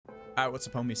Alright, what's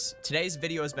up, homies? Today's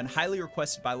video has been highly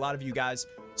requested by a lot of you guys,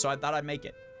 so I thought I'd make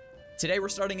it. Today we're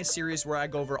starting a series where I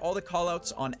go over all the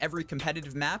callouts on every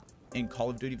competitive map in Call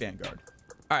of Duty Vanguard.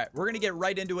 Alright, we're gonna get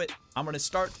right into it. I'm gonna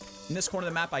start in this corner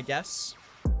of the map, I guess.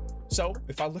 So,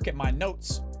 if I look at my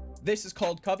notes, this is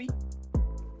called Cubby.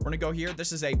 We're gonna go here.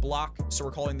 This is a block, so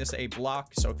we're calling this a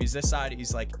block. So if he's this side,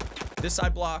 he's like this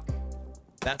side block,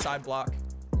 that side block.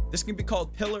 This can be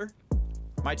called pillar.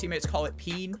 My teammates call it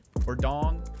peen or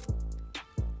dong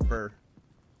for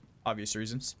obvious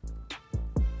reasons.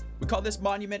 We call this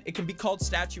monument. It can be called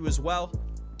statue as well.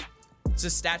 It's a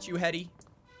statue heady.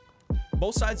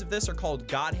 Both sides of this are called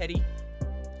god heady.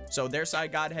 So their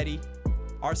side god heady,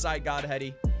 our side god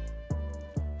heady.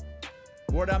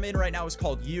 What I'm in right now is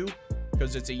called U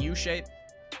because it's a U shape.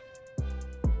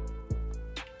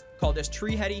 Call this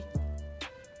tree heady.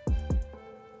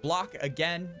 Block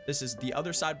again. This is the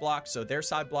other side block. So their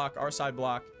side block, our side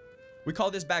block. We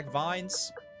call this back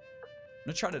vines. I'm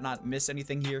gonna try to not miss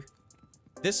anything here.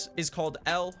 This is called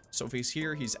L. So if he's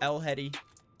here, he's L heady.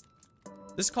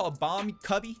 This is called bomb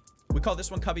cubby. We call this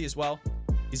one cubby as well.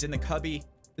 He's in the cubby.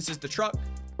 This is the truck.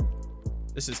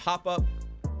 This is hop up.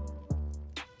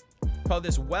 Call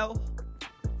this well.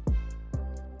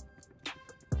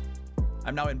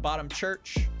 I'm now in bottom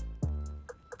church.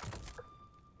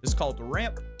 This is called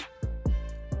ramp.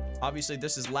 Obviously,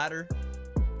 this is ladder.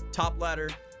 Top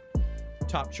ladder.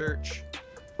 Top church.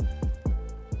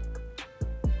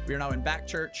 We are now in back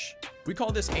church. We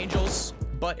call this angels,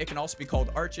 but it can also be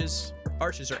called arches.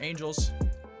 Arches are angels.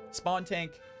 Spawn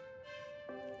tank.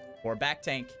 Or back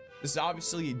tank. This is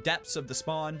obviously depths of the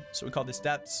spawn, so we call this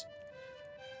depths.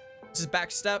 This is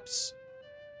back steps.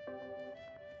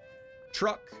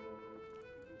 Truck.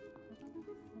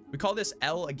 We call this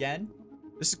L again.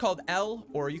 This is called L,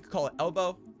 or you could call it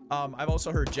elbow. I've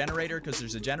also heard generator because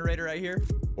there's a generator right here,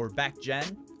 or back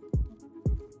gen.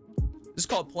 This is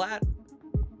called plat,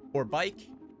 or bike.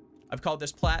 I've called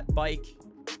this plat, bike,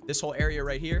 this whole area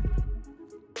right here.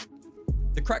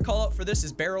 The correct call out for this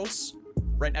is barrels,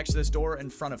 right next to this door in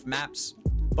front of maps.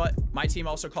 But my team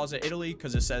also calls it Italy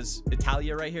because it says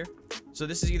Italia right here. So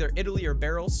this is either Italy or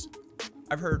barrels.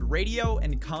 I've heard radio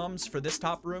and comms for this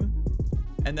top room.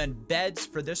 And then beds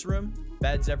for this room.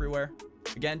 Beds everywhere.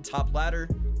 Again, top ladder.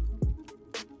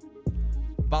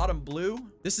 Bottom blue.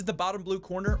 This is the bottom blue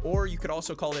corner, or you could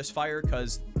also call this fire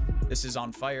because this is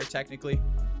on fire technically.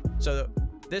 So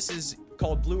this is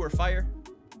called blue or fire.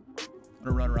 I'm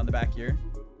gonna run around the back here.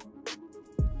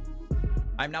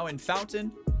 I'm now in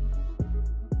fountain.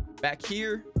 Back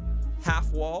here,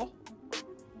 half wall.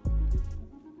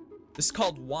 This is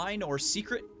called wine or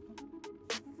secret.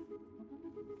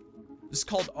 This is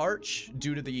called arch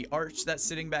due to the arch that's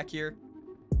sitting back here.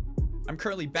 I'm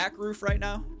currently back roof right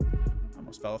now.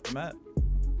 Almost fell off the mat.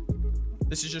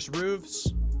 This is just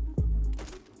roofs.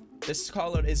 This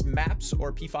call out is maps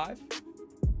or P5.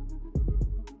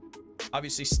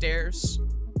 Obviously stairs.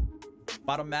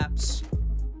 Bottom maps.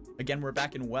 Again, we're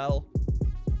back in well.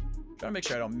 Trying to make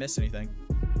sure I don't miss anything.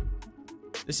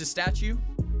 This is statue.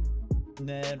 And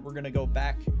then we're gonna go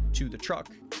back to the truck.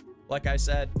 Like I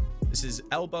said, this is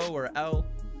elbow or L.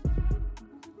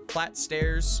 Plat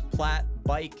stairs, plat,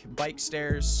 bike, bike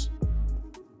stairs.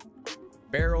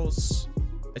 Barrels.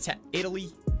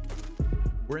 Italy.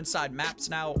 We're inside maps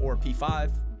now or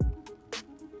P5.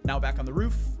 Now back on the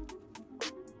roof.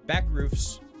 Back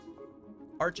roofs.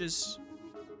 Arches.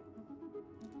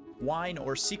 Wine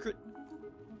or secret.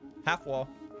 Half wall.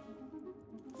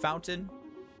 Fountain.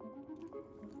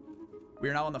 We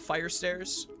are now on the fire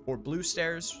stairs or blue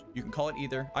stairs. You can call it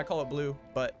either. I call it blue,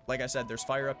 but like I said, there's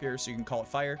fire up here, so you can call it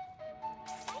fire.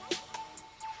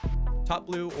 Top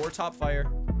blue or top fire.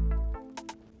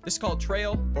 This is called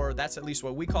trail, or that's at least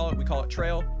what we call it. We call it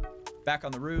trail. Back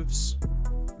on the roofs.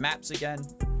 Maps again.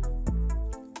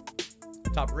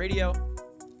 Top radio.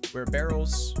 We're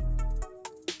barrels.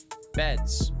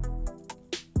 Beds.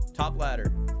 Top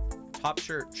ladder. Top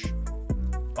church.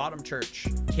 Bottom church.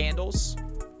 Candles.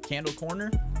 Candle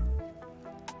corner.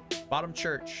 Bottom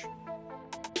church.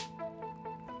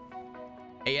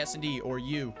 AS&D or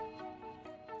U.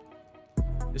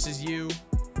 This is U.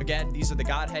 Again, these are the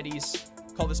god headies.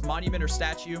 Call this monument or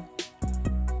statue.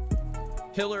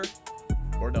 Pillar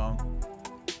or dome.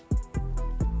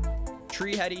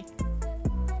 Tree heady.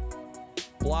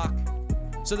 Block.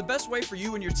 So the best way for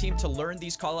you and your team to learn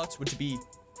these callouts would be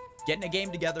get in a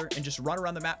game together and just run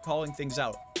around the map calling things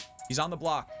out. He's on the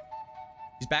block.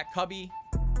 He's back cubby.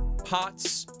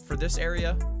 Pots for this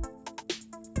area.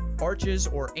 Arches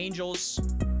or angels.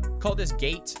 Call this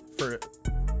gate for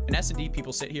an S&D.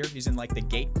 People sit here. He's in like the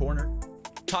gate corner.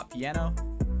 Top piano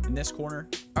in this corner.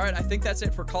 All right, I think that's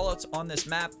it for callouts on this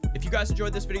map. If you guys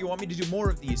enjoyed this video, want me to do more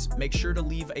of these, make sure to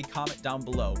leave a comment down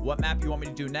below. What map you want me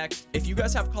to do next? If you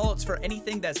guys have callouts for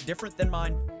anything that's different than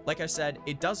mine, like I said,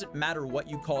 it doesn't matter what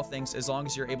you call things as long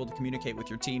as you're able to communicate with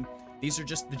your team. These are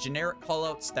just the generic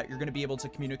callouts that you're going to be able to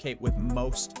communicate with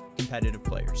most competitive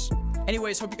players.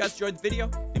 Anyways, hope you guys enjoyed the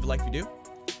video. Leave a like if you do,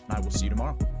 and I will see you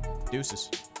tomorrow. Deuces.